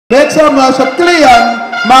Make some noise for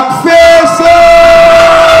Kleon McPherson!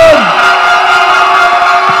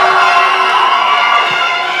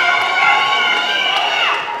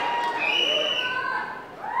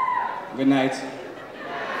 Good night.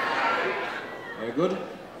 Very good?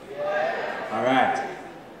 All right.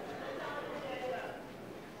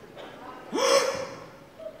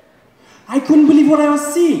 I couldn't believe what I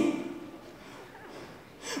was seeing.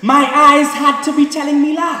 My eyes had to be telling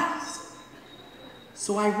me lies.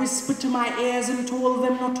 So I whispered to my ears and told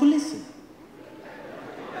them not to listen.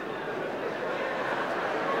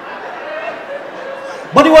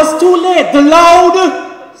 But it was too late. The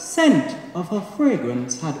loud scent of her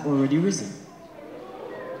fragrance had already risen.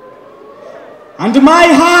 And my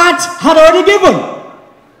heart had already given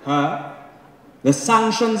her the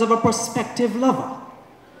sanctions of a prospective lover.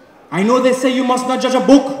 I know they say you must not judge a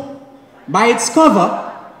book by its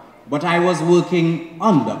cover, but I was working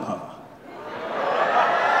undercover.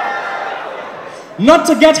 Not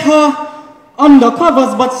to get her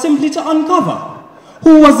undercovers, but simply to uncover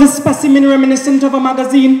who was this specimen reminiscent of a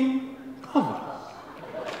magazine cover.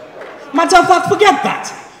 Matter of fact, forget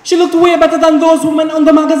that. She looked way better than those women on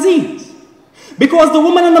the magazines. Because the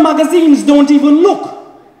women on the magazines don't even look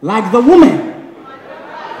like the women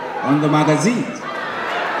on the magazines.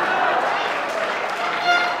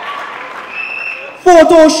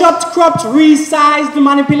 Photoshopped, cropped, resized,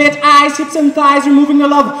 manipulate eyes, hips and thighs, removing the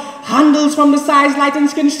love handles from the size, lighten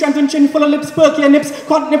skin, strengthen chin, fuller lips, perkier nips,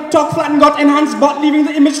 cut nip, talk, flatten gut, enhance butt, leaving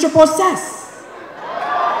the image to process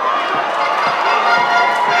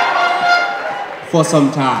for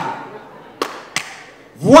some time.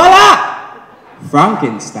 Voila!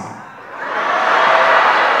 Frankenstein.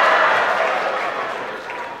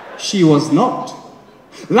 She was not.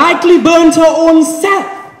 Likely burnt her own self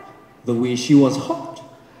the way she was hot.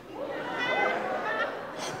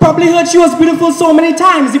 Probably heard she was beautiful so many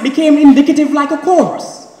times it became indicative like a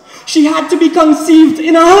chorus. She had to be conceived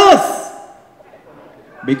in a hearse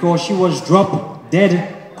because she was drop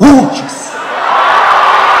dead gorgeous.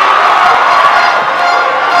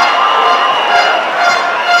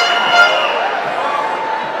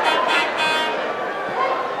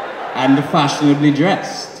 And fashionably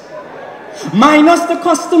dressed, minus the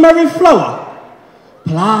customary flower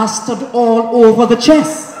plastered all over the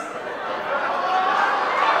chest.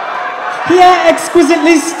 Hair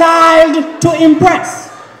exquisitely styled to impress.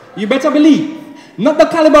 You better believe, not the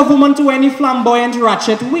caliber of woman to any flamboyant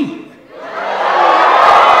ratchet weave.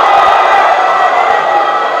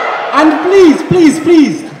 And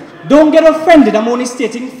please, don't get offended, I'm only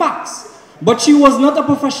stating facts. But she was not a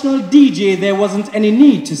professional DJ, there wasn't any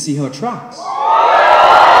need to see her tracks.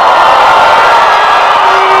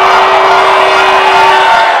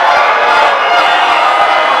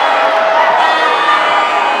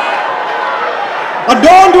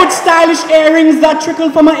 Adorned with stylish earrings that trickle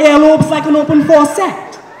from her earlobes like an open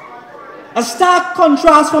faucet. A stark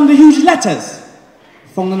contrast from the huge letters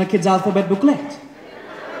found on a kid's alphabet booklet.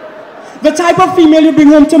 The type of female you bring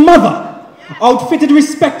home to mother, outfitted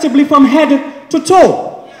respectably from head to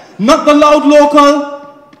toe. Not the loud local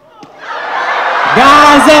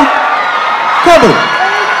Gaza Cobble.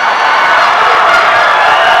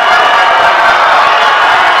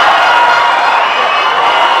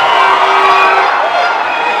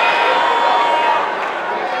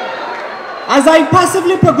 As I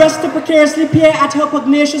passively progressed to precariously peer at her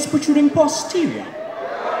pugnacious protruding posterior,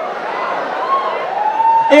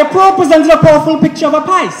 a pro presented a powerful picture of a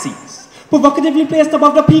Pisces, provocatively placed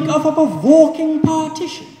above the peak of her provoking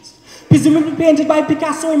partitions, presumably painted by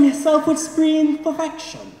Picasso himself with supreme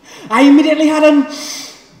perfection. I immediately had an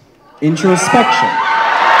introspection.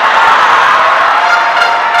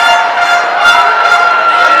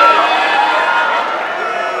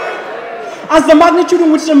 As the magnitude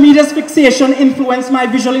in which the media's fixation influenced my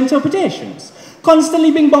visual interpretations,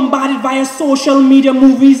 constantly being bombarded via social media,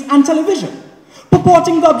 movies, and television,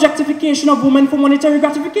 purporting the objectification of women for monetary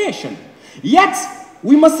gratification. Yet,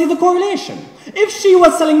 we must see the correlation. If she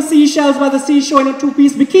was selling seashells by the seashore in a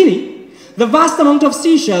two-piece bikini, the vast amount of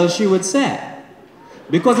seashells she would sell.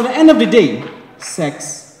 Because at the end of the day,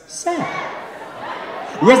 sex sells.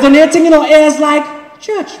 Resonating in our ears like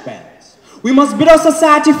church bells. We must bid our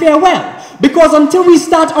society farewell. Because until we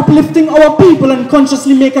start uplifting our people and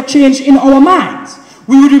consciously make a change in our minds,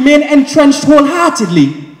 we will remain entrenched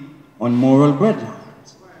wholeheartedly on moral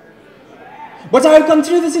breadlines. But I will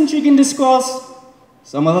continue this intriguing discourse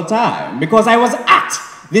some other time, because I was at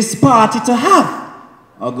this party to have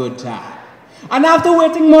a good time. And after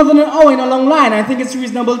waiting more than an hour in a long line, I think it's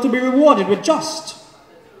reasonable to be rewarded with just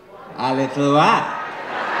a little while.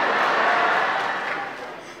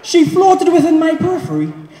 She floated within my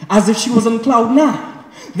periphery as if she was on cloud 9,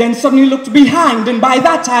 then suddenly looked behind, and by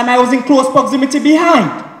that time I was in close proximity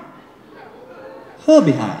behind. Her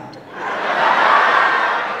behind.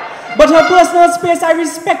 But her personal space I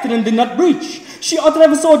respected and did not breach. She uttered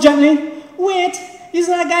ever so gently, "Wait, is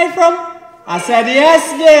that a guy from?" I said,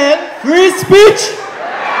 "Yes, dear. Free speech."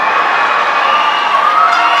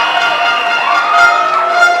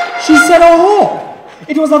 She said, "Oh."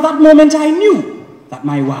 It was at that moment I knew that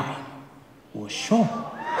my wine was short.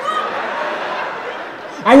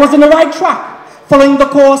 I was on the right track, following the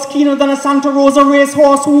course keener than a Santa Rosa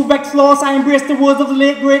racehorse who vexed loss. I embraced the words of the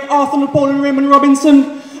late great Arthur Napoleon Raymond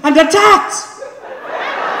Robinson and attacked.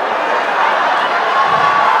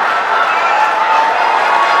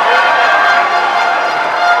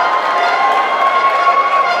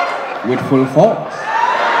 With full force.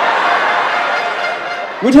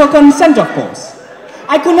 With her consent, of course.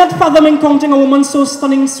 I could not fathom encountering a woman so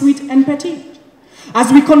stunning, sweet, and petite.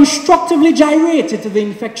 As we constructively gyrated to the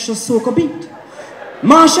infectious soca beat,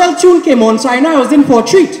 martial tune came on, so I knew I was in for a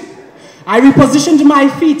treat. I repositioned my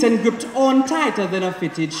feet and gripped on tighter than a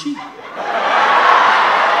fitted sheet.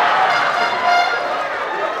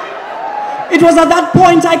 It was at that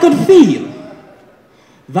point I could feel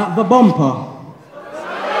that the bumper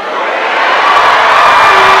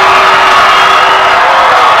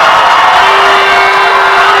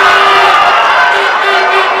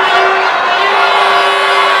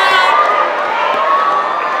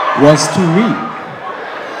was too real.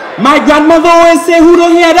 My grandmother always say, "Who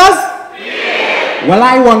don't hear us?" Feel. Well,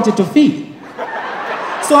 I wanted to feel.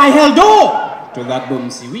 So I held on to that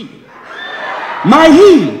boomsy wheel. My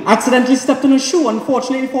heel accidentally stepped on a shoe.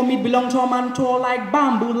 Unfortunately for me, it belonged to a man tall like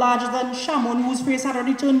bamboo, larger than Shaman, whose face had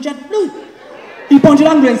already turned jet blue. He pointed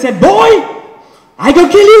angry and said, "Boy, I go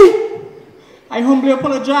kill you." I humbly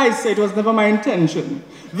apologized, said it was never my intention.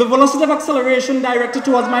 The velocity of acceleration directed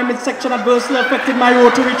towards my midsection adversely affected my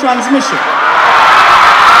rotary transmission.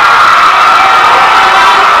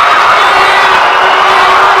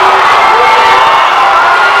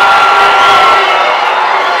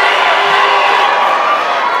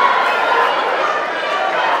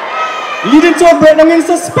 Leading to a breakdown in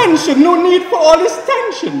suspension. No need for all this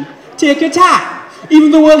tension. Take your time.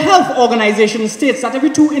 Even the World Health Organization states that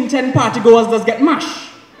every 2 in 10 partygoers does get mashed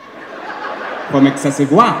from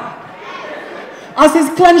excessive wine. As his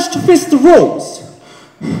clenched fist rose,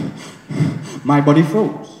 my body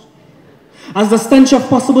froze. As the stench of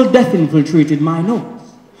possible death infiltrated my nose,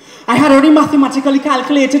 I had already mathematically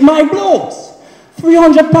calculated my blows.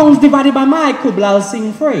 300 pounds divided by my Kubla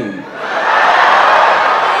Singh frame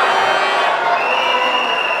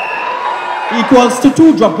equals to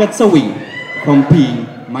 2 droplets away from peeing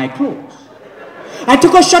my clothes. I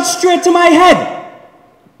took a shot straight to my head.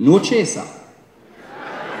 No chaser.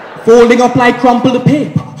 Folding up like crumpled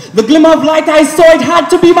paper. The glimmer of light I saw, it had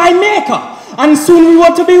to be my maker. And soon we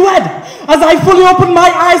were to be wed. As I fully opened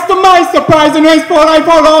my eyes to my surprise and I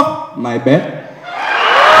fall off my bed.